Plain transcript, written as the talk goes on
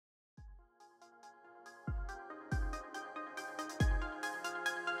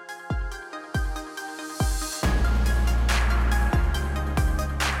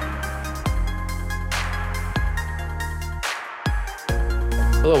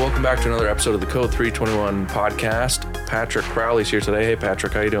Hello, welcome back to another episode of the Code 321 podcast. Patrick Crowley's here today. Hey,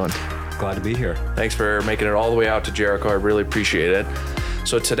 Patrick, how you doing? Glad to be here. Thanks for making it all the way out to Jericho. I really appreciate it.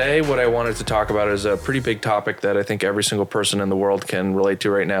 So today, what I wanted to talk about is a pretty big topic that I think every single person in the world can relate to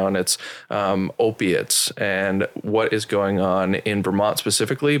right now, and it's opiates and what is going on in Vermont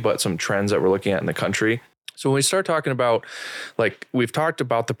specifically, but some trends that we're looking at in the country. So when we start talking about, we've talked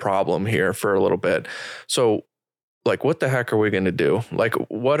about the problem here for a little bit. So what the heck are we going to do?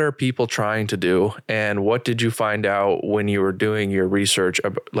 What are people trying to do? And what did you find out when you were doing your research?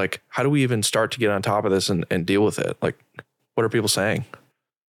 How do we even start to get on top of this and deal with it? What are people saying?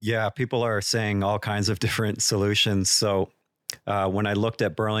 Yeah, people are saying all kinds of different solutions. So when I looked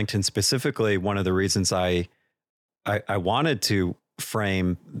at Burlington specifically, one of the reasons I wanted to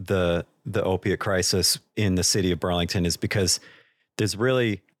frame the opiate crisis in the city of Burlington is because there's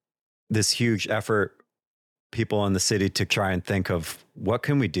really this huge effort, people in the city, to try and think of what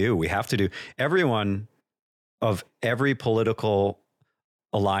can we do? We have to do. Everyone of every political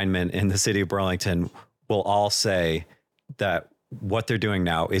alignment in the city of Burlington will all say that what they're doing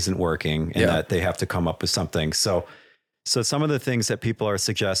now isn't working and that they have to come up with something. So some of the things that people are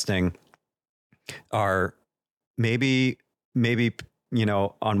suggesting are maybe,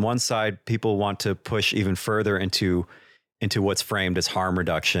 on one side, people want to push even further into what's framed as harm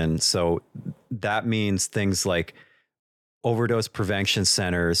reduction. So that means things like overdose prevention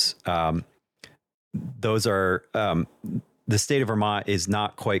centers. Those are, the state of Vermont is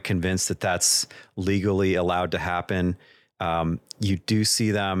not quite convinced that that's legally allowed to happen. You do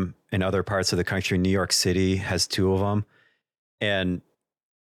see them in other parts of the country. New York City has 2 of them. And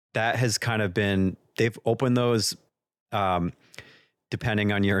that has kind of been, they've opened those,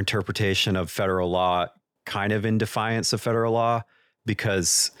 depending on your interpretation of federal law, kind of in defiance of federal law,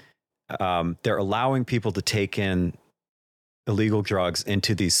 because they're allowing people to take in illegal drugs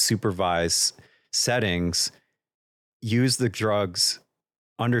into these supervised settings, use the drugs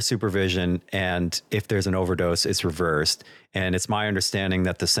under supervision, and if there's an overdose, it's reversed. And it's my understanding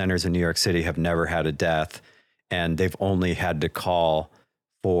that the centers in New York City have never had a death, and they've only had to call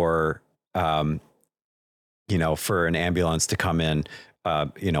for, for an ambulance to come in, a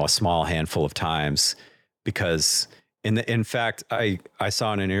small handful of times. Because in fact, I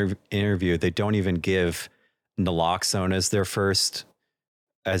saw in an interview, they don't even give naloxone as their first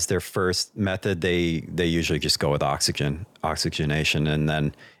method. They usually just go with oxygenation, and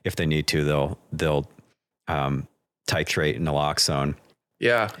then if they need to, they'll titrate naloxone.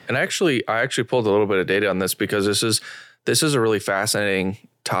 Yeah, and I actually pulled a little bit of data on this because this is a really fascinating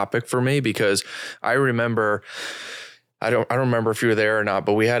topic for me, because I remember. I don't remember if you were there or not,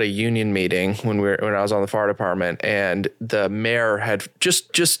 but we had a union meeting when I was on the fire department, and the mayor had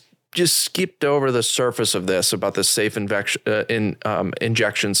just skipped over the surface of this about the safe injection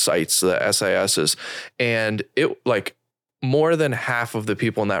sites, the SISs, and it more than half of the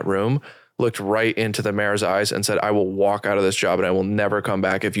people in that room looked right into the mayor's eyes and said, "I will walk out of this job and I will never come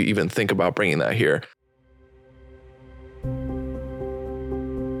back if you even think about bringing that here."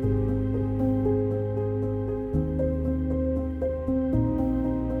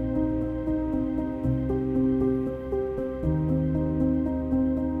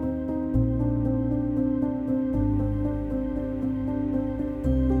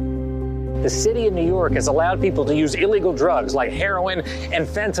 The city of New York has allowed people to use illegal drugs like heroin and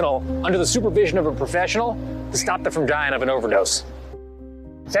fentanyl under the supervision of a professional to stop them from dying of an overdose.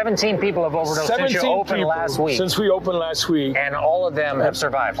 17 people have overdosed since you opened last week. Since we opened last week. And all of them have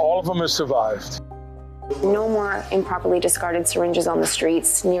survived. All of them have survived. No more improperly discarded syringes on the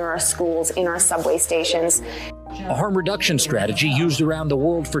streets, near our schools, in our subway stations. A harm reduction strategy used around the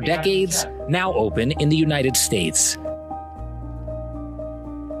world for decades, now open in the United States.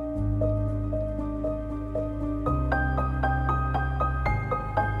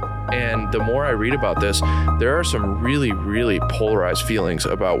 And the more I read about this, there are some really, really polarized feelings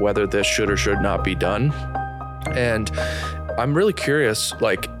about whether this should or should not be done. And I'm really curious,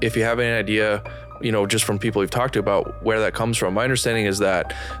 if you have any idea, just from people we've talked to about where that comes from. My understanding is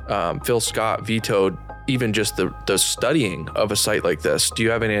that Phil Scott vetoed even just the studying of a site like this. Do you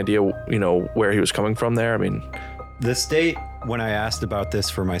have any idea, where he was coming from there? I mean, the state, when I asked about this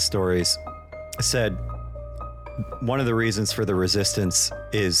for my stories, said one of the reasons for the resistance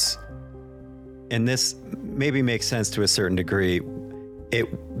is, and this maybe makes sense to a certain degree, it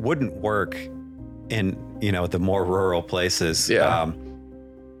wouldn't work in, the more rural places. Yeah.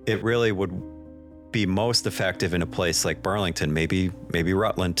 It really would be most effective in a place like Burlington, maybe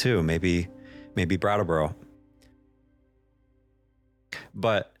Rutland too, maybe Brattleboro.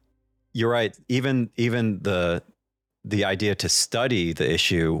 But you're right. Even the the idea to study the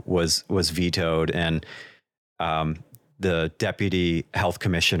issue was vetoed, and the deputy health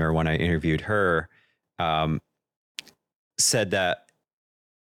commissioner, when I interviewed her, said that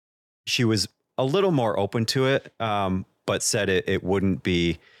she was a little more open to it, but said it wouldn't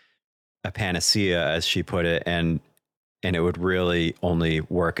be a panacea, as she put it, and it would really only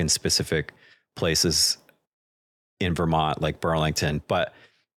work in specific places in Vermont, like Burlington. But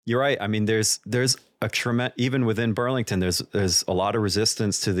you're right. I mean, there's a tremendous, even within Burlington, there's a lot of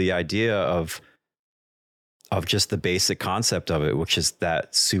resistance to the idea of just the basic concept of it, which is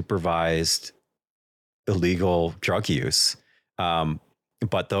that supervised illegal drug use.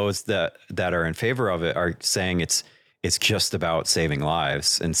 But those that are in favor of it are saying it's just about saving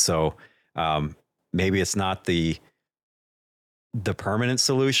lives. And so maybe it's not the permanent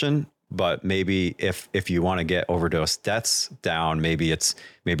solution, but maybe if you want to get overdose deaths down, maybe it's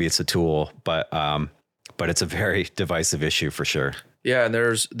a tool, but it's a very divisive issue for sure. Yeah, and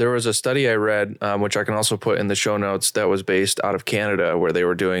there was a study I read, which I can also put in the show notes, that was based out of Canada, where they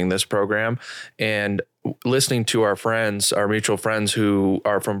were doing this program. And listening to our mutual friends who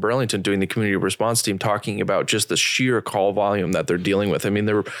are from Burlington doing the community response team, talking about just the sheer call volume that they're dealing with. I mean,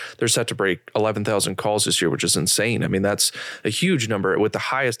 they're set to break 11,000 calls this year, which is insane. I mean, that's a huge number, with the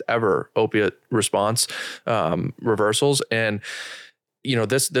highest ever opiate response reversals. And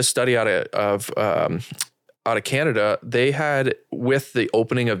this study out of Canada, they had, with the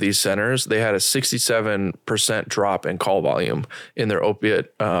opening of these centers, they had a 67% drop in call volume in their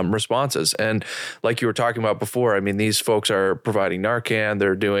opiate responses. And like you were talking about before, I mean, these folks are providing Narcan,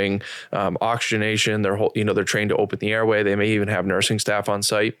 they're doing oxygenation, they're trained to open the airway. They may even have nursing staff on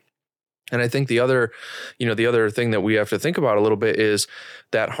site. And I think the other thing that we have to think about a little bit is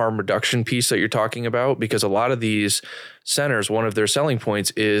that harm reduction piece that you're talking about, because a lot of these centers, one of their selling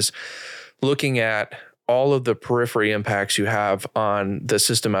points is looking at all of the periphery impacts you have on the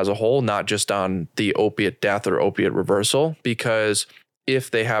system as a whole, not just on the opiate death or opiate reversal, because if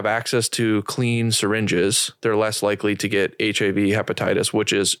they have access to clean syringes, they're less likely to get HIV, hepatitis,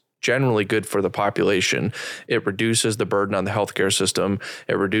 which is generally good for the population. It reduces the burden on the healthcare system.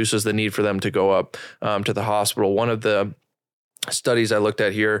 It reduces the need for them to go up to the hospital. One of the studies I looked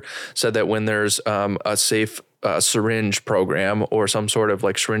at here said that when there's a safe syringe program or some sort of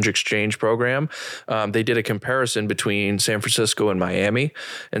like syringe exchange program, they did a comparison between San Francisco and Miami.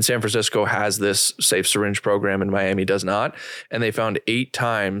 And San Francisco has this safe syringe program and Miami does not. And they found 8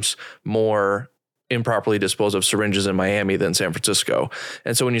 times more improperly disposed of syringes in Miami than San Francisco.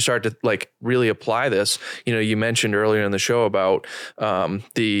 And so when you start to like really apply this, you mentioned earlier in the show about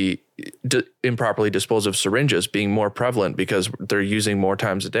the improperly disposed of syringes being more prevalent because they're using more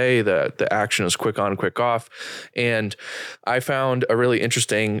times a day. The action is quick on, quick off. And I found a really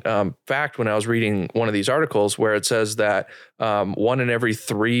interesting fact when I was reading one of these articles where it says that 1 in every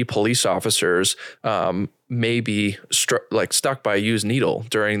 3 police officers may be stuck by a used needle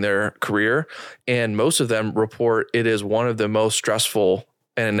during their career. And most of them report it is one of the most stressful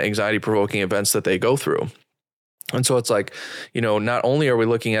and anxiety provoking events that they go through. And so it's like, not only are we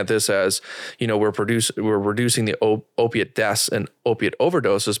looking at this as, we're reducing the opiate deaths and opiate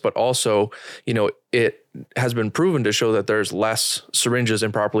overdoses, but also, it has been proven to show that there's less syringes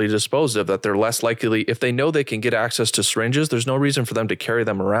improperly disposed of, that they're less likely, if they know they can get access to syringes, there's no reason for them to carry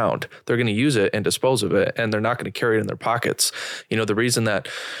them around. They're going to use it and dispose of it, and they're not going to carry it in their pockets. The reason that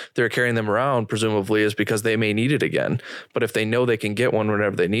they're carrying them around presumably is because they may need it again. But if they know they can get one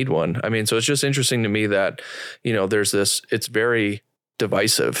whenever they need one, I mean, so it's just interesting to me that, there's this, it's very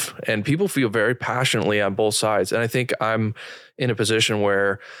divisive and people feel very passionately on both sides. And I think I'm in a position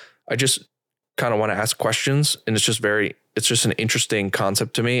where I just kind of want to ask questions, and it's just an interesting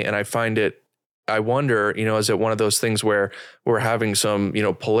concept to me. And I wonder, is it one of those things where we're having some,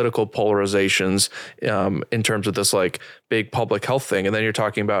 political polarizations in terms of this like big public health thing. And then you're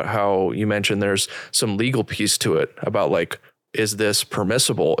talking about how you mentioned there's some legal piece to it about like, is this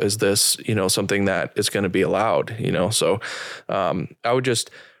permissible? Is this, something that is going to be allowed, So I would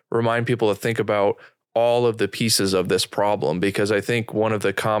just remind people to think about all of the pieces of this problem, because I think one of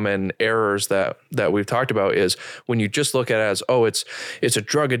the common errors that we've talked about is when you just look at it as, oh, it's a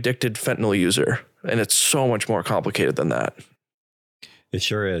drug addicted fentanyl user, and it's so much more complicated than that. It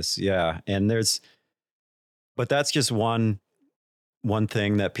sure is. Yeah. And but that's just one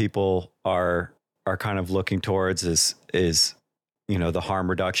thing that people are kind of looking towards is, the harm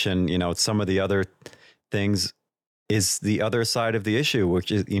reduction. Some of the other things is the other side of the issue,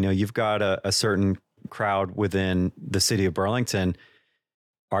 which is, you've got a certain crowd within the city of Burlington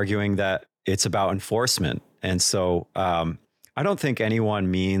arguing that it's about enforcement. And so I don't think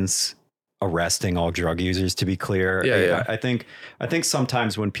anyone means arresting all drug users, to be clear. Yeah. I think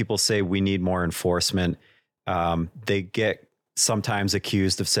sometimes when people say we need more enforcement, they get sometimes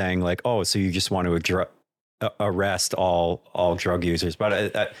accused of saying like, oh, so you just want to arrest all drug users.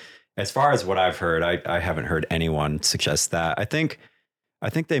 But as far as what I've heard, I haven't heard anyone suggest that. I think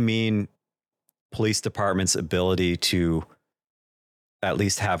they mean police department's ability to at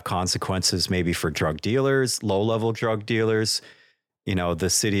least have consequences maybe for drug dealers, low-level drug dealers. You know, the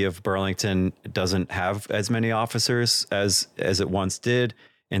city of Burlington doesn't have as many officers as it once did.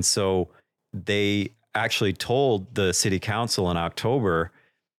 And so they actually told the city council in October,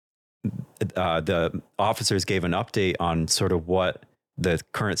 the officers gave an update on sort of what the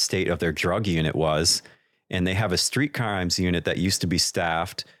current state of their drug unit was. And they have a street crimes unit that used to be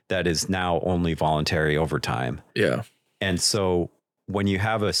staffed that is now only voluntary overtime. Yeah. And so when you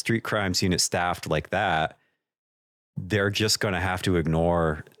have a street crimes unit staffed like that, they're just going to have to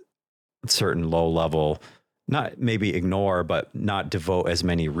ignore certain low level, not maybe ignore, but not devote as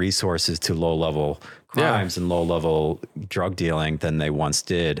many resources to low level crimes and low level drug dealing than they once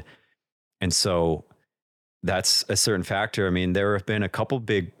did. And so that's a certain factor. I mean, there have been a couple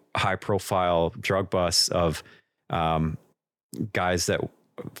big high profile drug busts of guys that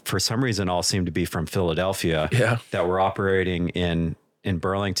for some reason all seem to be from Philadelphia that were operating in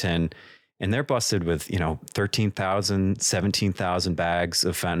Burlington, and they're busted with, 13,000, 17,000 bags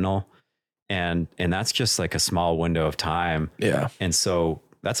of fentanyl. And that's just like a small window of time. Yeah. And so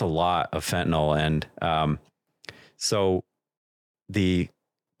that's a lot of fentanyl. And so the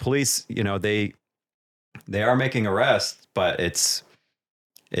police, they are making arrests, but it's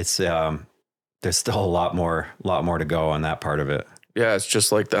there's still a lot more to go on that part of it. Yeah, it's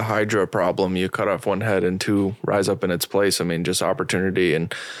just like the Hydra problem. You cut off one head and two rise up in its place. I mean, just opportunity.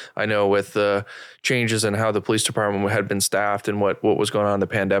 And I know with the changes in how the police department had been staffed and what was going on in the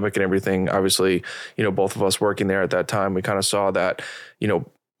pandemic and everything, obviously, both of us working there at that time, we kind of saw that,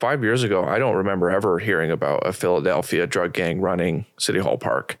 5 years ago, I don't remember ever hearing about a Philadelphia drug gang running City Hall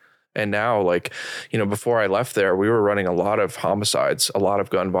Park. And now, before I left there, we were running a lot of homicides, a lot of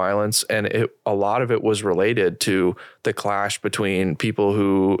gun violence, and a lot of it was related to the clash between people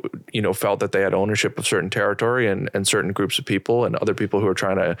who, felt that they had ownership of certain territory and certain groups of people and other people who are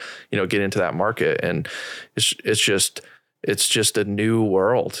trying to, get into that market. And it's just a new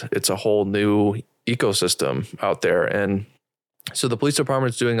world. It's a whole new ecosystem out there. And so the police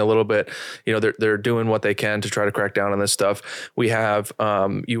department's doing a little bit, they're doing what they can to try to crack down on this stuff. We have,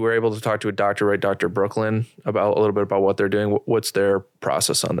 you were able to talk to a doctor, right? Dr. Brooklyn, about a little bit about what they're doing. What's their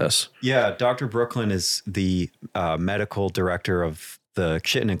process on this? Yeah. Dr. Brooklyn is the medical director of the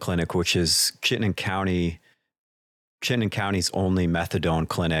Chittenden Clinic, which is Chittenden County's only methadone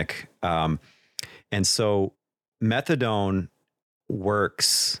clinic. And so methadone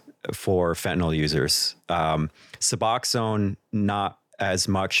works for fentanyl users. Suboxone, not as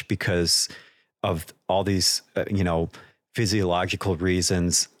much because of all these, physiological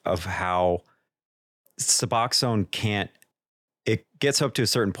reasons of how Suboxone it gets up to a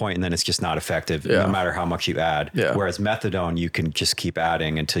certain point and then it's just not effective no matter how much you add. Yeah. Whereas methadone, you can just keep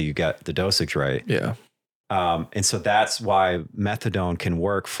adding until you get the dosage right. Yeah. And so that's why methadone can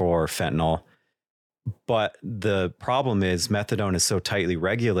work for fentanyl. But the problem is methadone is so tightly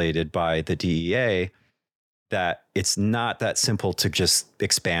regulated by the DEA that it's not that simple to just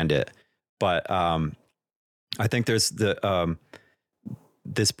expand it. But I think there's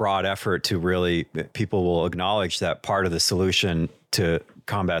this broad effort to really, people will acknowledge that part of the solution to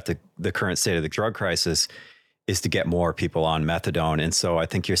combat the current state of the drug crisis is to get more people on methadone. And so I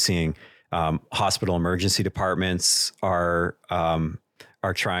think you're seeing hospital emergency departments are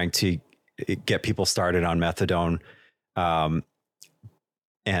trying to get people started on methadone.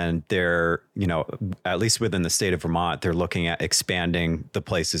 And they're, at least within the state of Vermont, they're looking at expanding the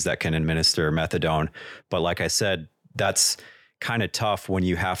places that can administer methadone. But like I said, that's kind of tough when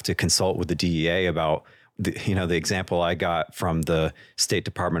you have to consult with the DEA about, the example I got from the State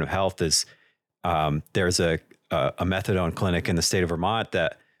Department of Health is there's a methadone clinic in the state of Vermont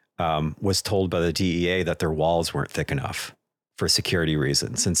that was told by the DEA that their walls weren't thick enough for security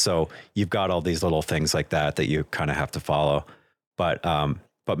reasons. And so you've got all these little things like that you kind of have to follow. But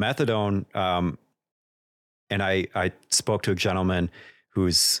methadone, and I spoke to a gentleman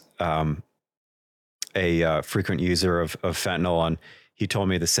who's a frequent user of fentanyl, and he told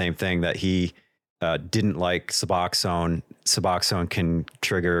me the same thing, that he didn't like Suboxone. Suboxone can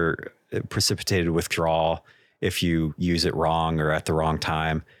trigger precipitated withdrawal if you use it wrong or at the wrong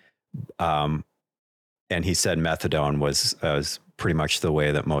time. And he said methadone was pretty much the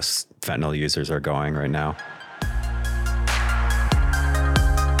way that most fentanyl users are going right now.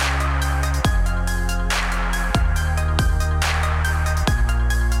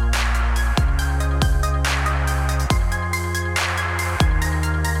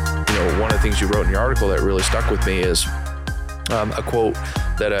 things you wrote in your article that really stuck with me is a quote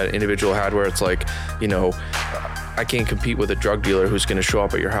that an individual had where it's like, I can't compete with a drug dealer who's going to show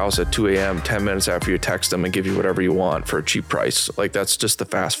up at your house at 2 a.m., 10 minutes after you text them and give you whatever you want for a cheap price. Like, that's just the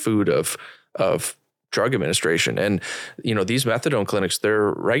fast food of drug administration. And, these methadone clinics,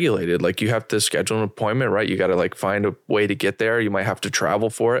 they're regulated. Like, you have to schedule an appointment, right? You got to like find a way to get there. You might have to travel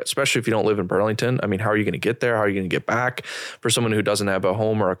for it, especially if you don't live in Burlington. I mean, how are you going to get there? How are you going to get back? For someone who doesn't have a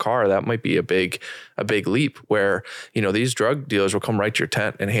home or a car, that might be a big leap where, these drug dealers will come right to your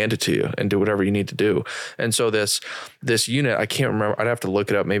tent and hand it to you and do whatever you need to do. And so this unit, I can't remember, I'd have to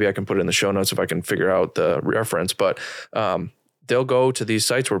look it up. Maybe I can put it in the show notes if I can figure out the reference, but, they'll go to these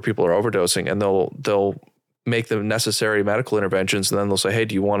sites where people are overdosing and they'll make the necessary medical interventions. And then they'll say, hey,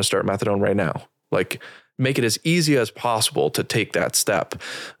 do you want to start methadone right now? Like, make it as easy as possible to take that step.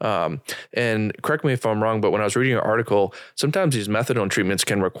 And correct me if I'm wrong, but when I was reading your article, sometimes these methadone treatments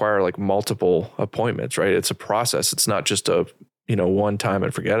can require like multiple appointments, right? It's a process. It's not just a, one time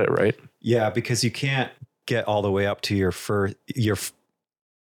and forget it, right? Yeah, because you can't get all the way up to your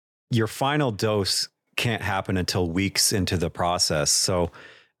final dose can't happen until weeks into the process. So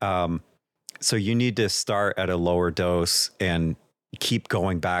you need to start at a lower dose and keep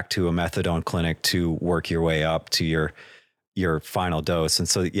going back to a methadone clinic to work your way up to your final dose. And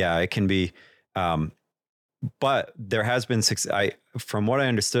so, yeah, it can be, but there has been from what I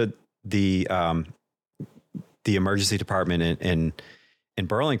understood, the emergency department in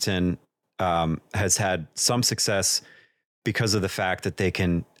Burlington has had some success because of the fact that they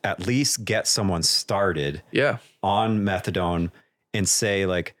can at least get someone started on methadone and say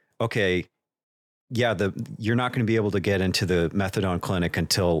like, okay, yeah, you're not going to be able to get into the methadone clinic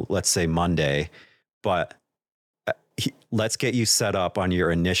until, let's say, Monday, but let's get you set up on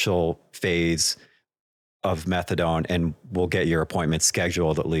your initial phase of methadone and we'll get your appointment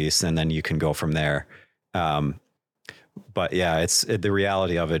scheduled at least, and then you can go from there. But yeah, the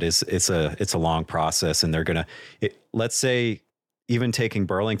reality of it is it's a long process, and they're going to, let's say, even taking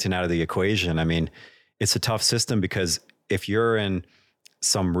Burlington out of the equation, I mean, it's a tough system because if you're in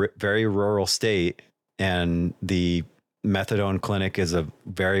some very rural state and the methadone clinic is a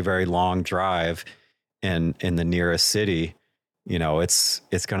very, very long drive in the nearest city, it's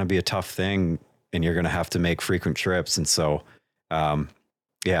going to be a tough thing, and you're going to have to make frequent trips. And so,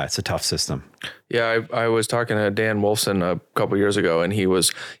 yeah, it's a tough system. Yeah, I was talking to Dan Wolfson a couple years ago, and he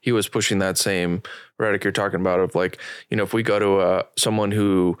was pushing that same rhetoric you're talking about of like, if we go to someone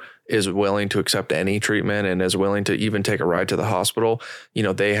who is willing to accept any treatment and is willing to even take a ride to the hospital,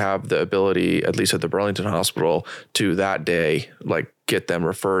 they have the ability, at least at the Burlington Hospital, to that day, like, get them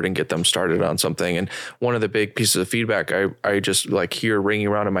referred and get them started on something. And one of the big pieces of feedback I just like hear ringing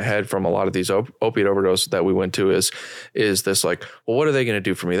around in my head from a lot of these opiate overdoses that we went to is this like, well, what are they going to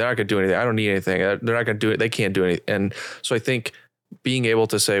do for me? They're not going to do anything. I don't need anything. They're not going to do it. They can't do anything. And so I think being able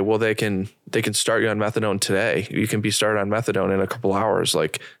to say, well, they can start you on methadone today. You can be started on methadone in a couple hours.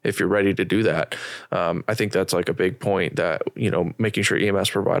 Like, if you're ready to do that, I think that's like a big point that, making sure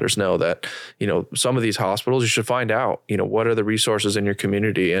EMS providers know that, some of these hospitals, you should find out, what are the resources in your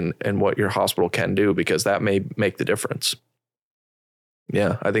community and what your hospital can do, because that may make the difference.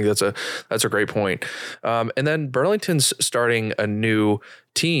 Yeah, I think that's a great point. And then Burlington's starting a new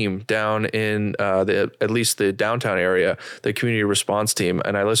team down in at least the downtown area, the community response team.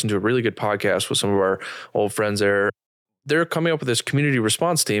 And I listened to a really good podcast with some of our old friends there. They're coming up with this community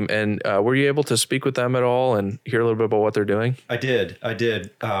response team. And were you able to speak with them at all and hear a little bit about what they're doing? I did,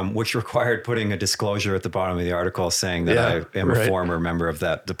 which required putting a disclosure at the bottom of the article saying that I am a former member of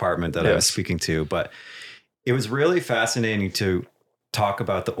that department that I was speaking to. But it was really fascinating to talk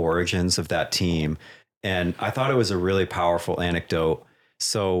about the origins of that team. And I thought it was a really powerful anecdote.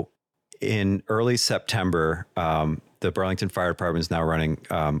 So in early September, the Burlington Fire Department is now running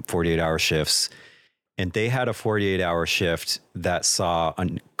 48-hour shifts. And they had a 48-hour shift that saw a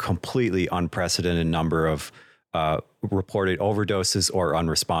completely unprecedented number of reported overdoses or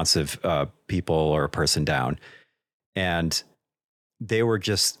unresponsive people or a person down. And they were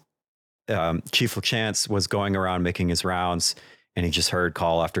just, Chief LaChance was going around making his rounds, and he just heard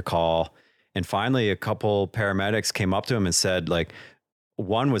call after call. And finally, a couple paramedics came up to him and said, like,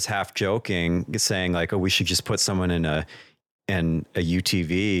 one was half joking, saying like, oh, we should just put someone in a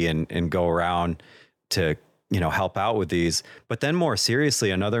UTV and go around to, help out with these. But then more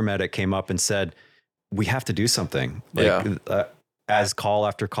seriously, another medic came up and said, we have to do something. As call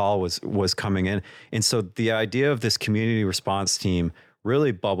after call was coming in. And so the idea of this community response team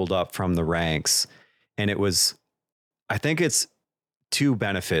really bubbled up from the ranks. And I think it's two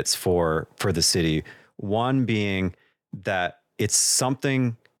benefits for the city. One being that it's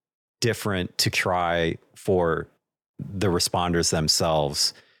something different to try for the responders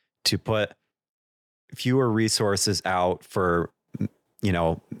themselves to put fewer resources out for,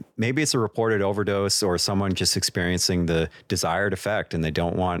 maybe it's a reported overdose or someone just experiencing the desired effect and they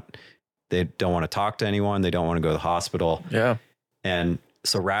don't want to talk to anyone. They don't want to go to the hospital. Yeah. And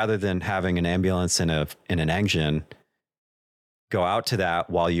so rather than having an ambulance in an engine go out to that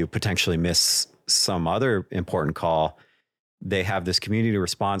while you potentially miss some other important call, they have this community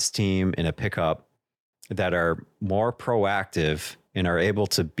response team in a pickup that are more proactive and are able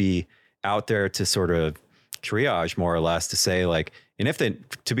to be out there to sort of triage more or less to say like, and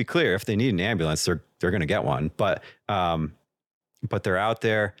to be clear, if they need an ambulance, they're going to get one, but they're out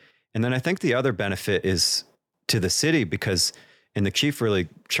there. And then I think the other benefit is to the city because, and the chief really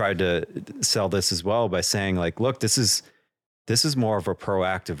tried to sell this as well by saying like, look, this is more of a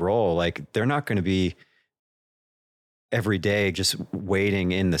proactive role. Like they're not going to be every day just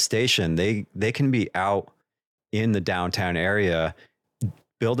waiting in the station. They can be out in the downtown area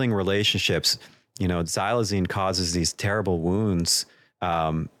building relationships. Xylazine causes these terrible wounds,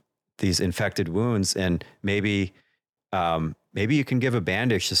 these infected wounds, and maybe you can give a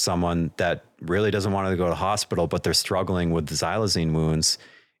bandage to someone that really doesn't want to go to the hospital, but they're struggling with the xylazine wounds.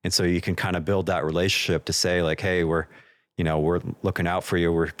 And so you can kind of build that relationship to say like, hey, we're looking out for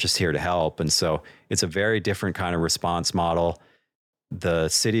you. We're just here to help. And so it's a very different kind of response model. The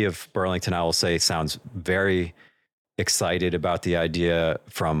city of Burlington, I will say, sounds very excited about the idea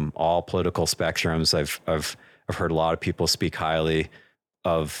from all political spectrums. I've heard a lot of people speak highly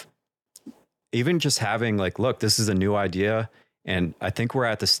of even just having like, look, this is a new idea. And I think we're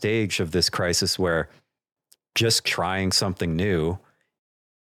at the stage of this crisis where just trying something new,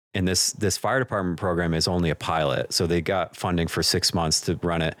 and this fire department program is only a pilot. So they got funding for 6 months to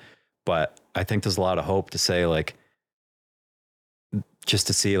run it. But I think there's a lot of hope to say like, just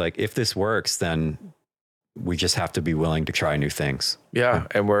to see like, if this works, then we just have to be willing to try new things. Yeah.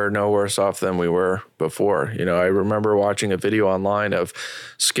 And we're no worse off than we were before. I remember watching a video online of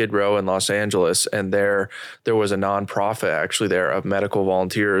Skid Row in Los Angeles, and there was a nonprofit actually there of medical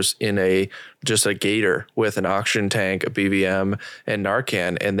volunteers in just a gator with an oxygen tank, a BVM, and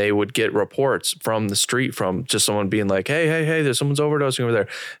Narcan. And they would get reports from the street from just someone being like, hey, there's someone's overdosing over there.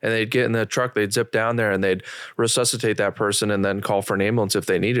 And they'd get in the truck, they'd zip down there and they'd resuscitate that person and then call for an ambulance if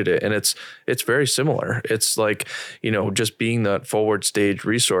they needed it. And it's very similar. It's like, just being that forward stage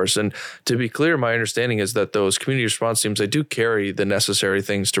resource. And to be clear, my understanding is that those community response teams, they do carry the necessary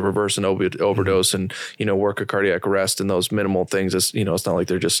things to reverse an overdose and, work a cardiac arrest and those minimal things. It's not like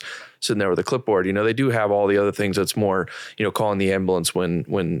they're just sitting there with a clipboard. They do have all the other things that's more, calling the ambulance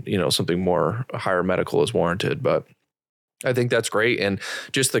when something more higher medical is warranted. But I think that's great. And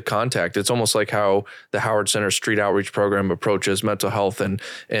just the contact, it's almost like how the Howard Center Street Outreach Program approaches mental health and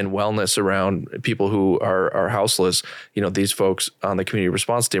wellness around people who are houseless. These folks on the community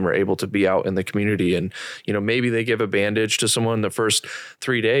response team are able to be out in the community and, maybe they give a bandage to someone the first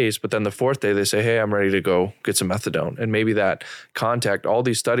 3 days, but then the fourth day they say, hey, I'm ready to go get some methadone. And maybe that contact, all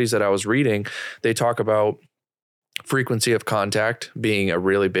these studies that I was reading, they talk about frequency of contact being a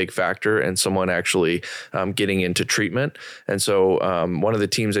really big factor in someone actually getting into treatment. And so one of the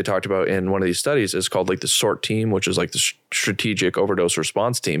teams they talked about in one of these studies is called like the SORT team, which is like the strategic overdose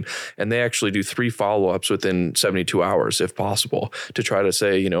response team. And they actually do 3 follow-ups within 72 hours, if possible, to try to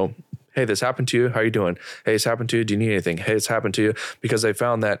say, hey, this happened to you. How are you doing? Hey, it's happened to you. Do you need anything? Hey, it's happened to you. Because they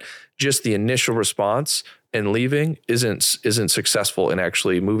found that just the initial response and leaving isn't successful in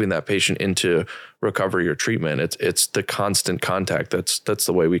actually moving that patient into recovery or treatment. It's the constant contact. That's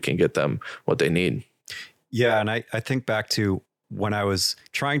the way we can get them what they need. Yeah. And I think back to when I was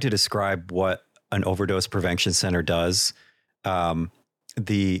trying to describe what an overdose prevention center does,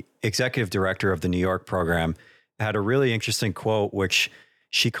 the executive director of the New York program had a really interesting quote, which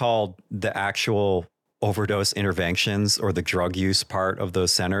she called the actual overdose interventions or the drug use part of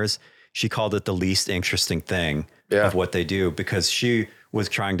those centers. She called it the least interesting thing of what they do, because she was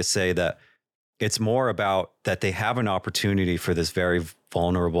trying to say that it's more about that they have an opportunity for this very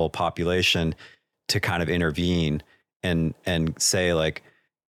vulnerable population to kind of intervene and say like,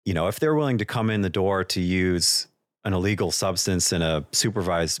 if they're willing to come in the door to use an illegal substance in a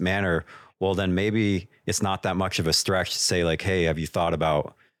supervised manner, well, then maybe it's not that much of a stretch to say like, hey, have you thought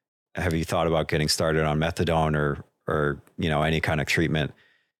about getting started on methadone or any kind of treatment?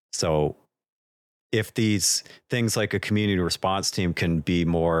 So if these things like a community response team can be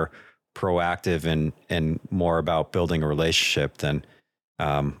more proactive and more about building a relationship, then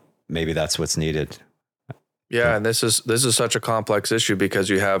maybe that's what's needed. Yeah, and this is such a complex issue because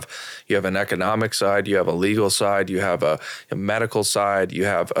you have an economic side, you have a legal side, you have a medical side, you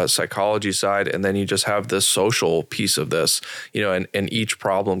have a psychology side, and then you just have this social piece of this, and each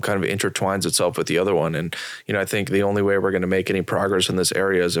problem kind of intertwines itself with the other one. And, I think the only way we're going to make any progress in this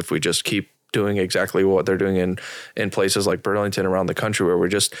area is if we just keep doing exactly what they're doing in places like Burlington around the country, where we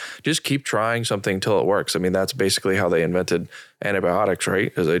just keep trying something till it works. I mean, that's basically how they invented antibiotics,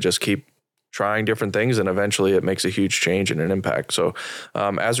 right? Is they just keep trying different things, and eventually it makes a huge change and an impact. So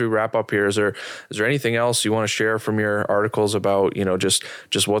as we wrap up here, is there anything else you want to share from your articles about,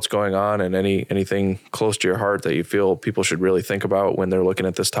 just what's going on, and anything close to your heart that you feel people should really think about when they're looking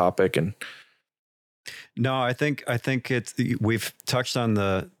at this topic? And no, I think we've touched on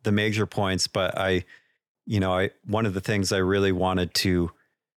the major points, but one of the things I really wanted to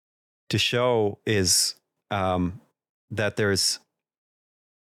show is that there's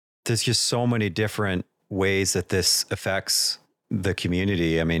just so many different ways that this affects the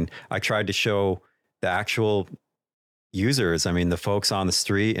community. I mean, I tried to show the actual users, the folks on the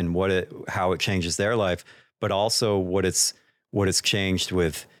street, and how it changes their life, but also what it's changed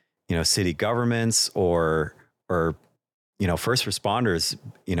with, city governments or first responders,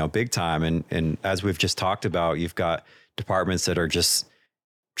 big time. And as we've just talked about, you've got departments that are just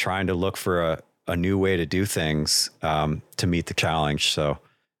trying to look for a new way to do things to meet the challenge. So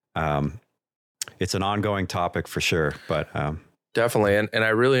it's an ongoing topic for sure, but definitely. And I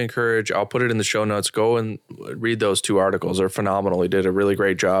really encourage, I'll put it in the show notes, go and read those 2 articles. They're phenomenal. He did a really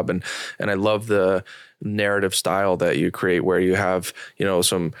great job. And I love the narrative style that you create, where you have,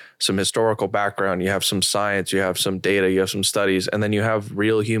 some historical background, you have some science, you have some data, you have some studies, and then you have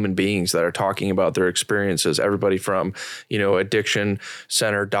real human beings that are talking about their experiences. Everybody from, addiction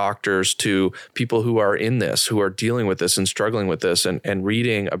center doctors to people who are in this, who are dealing with this and struggling with this, and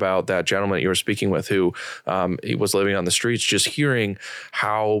reading about that gentleman you were speaking with who he was living on the streets, just hearing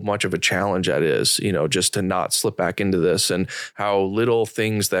how much of a challenge that is, just to not slip back into this, and how little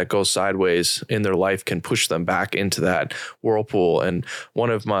things that go sideways in their life can push them back into that whirlpool. And one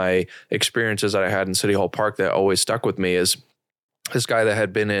of my experiences that I had in City Hall Park that always stuck with me is this guy that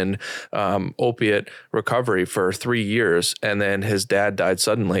had been in opiate recovery for 3 years, and then his dad died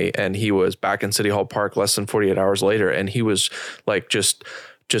suddenly, and he was back in City Hall Park less than 48 hours later, and he was like just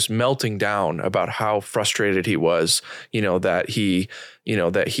melting down about how frustrated he was, that he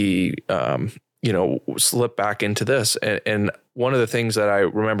slip back into this. And one of the things that I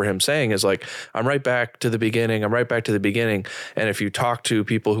remember him saying is like, I'm right back to the beginning. And if you talk to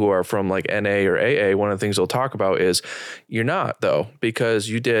people who are from like NA or AA, one of the things they'll talk about is you're not, though, because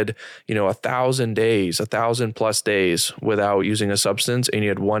you did, 1,000+ days without using a substance, and you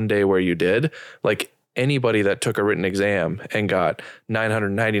had 1 day where you did. Like, anybody that took a written exam and got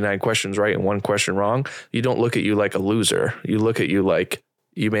 999 questions right and 1 question wrong, you don't look at you like a loser. You look at you like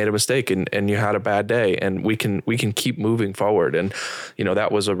you made a mistake and you had a bad day, and we can keep moving forward. And, that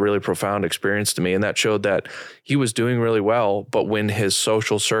was a really profound experience to me. And that showed that he was doing really well, but when his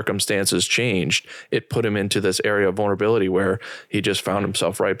social circumstances changed, it put him into this area of vulnerability where he just found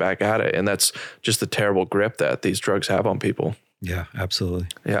himself right back at it. And that's just the terrible grip that these drugs have on people. Yeah, absolutely.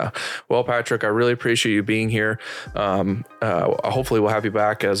 Yeah. Well, Patrick, I really appreciate you being here. Hopefully we'll have you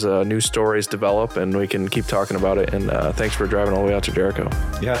back as new stories develop and we can keep talking about it. And thanks for driving all the way out to Jericho.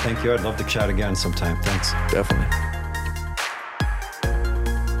 Yeah, thank you. I'd love to chat again sometime. Thanks. Definitely.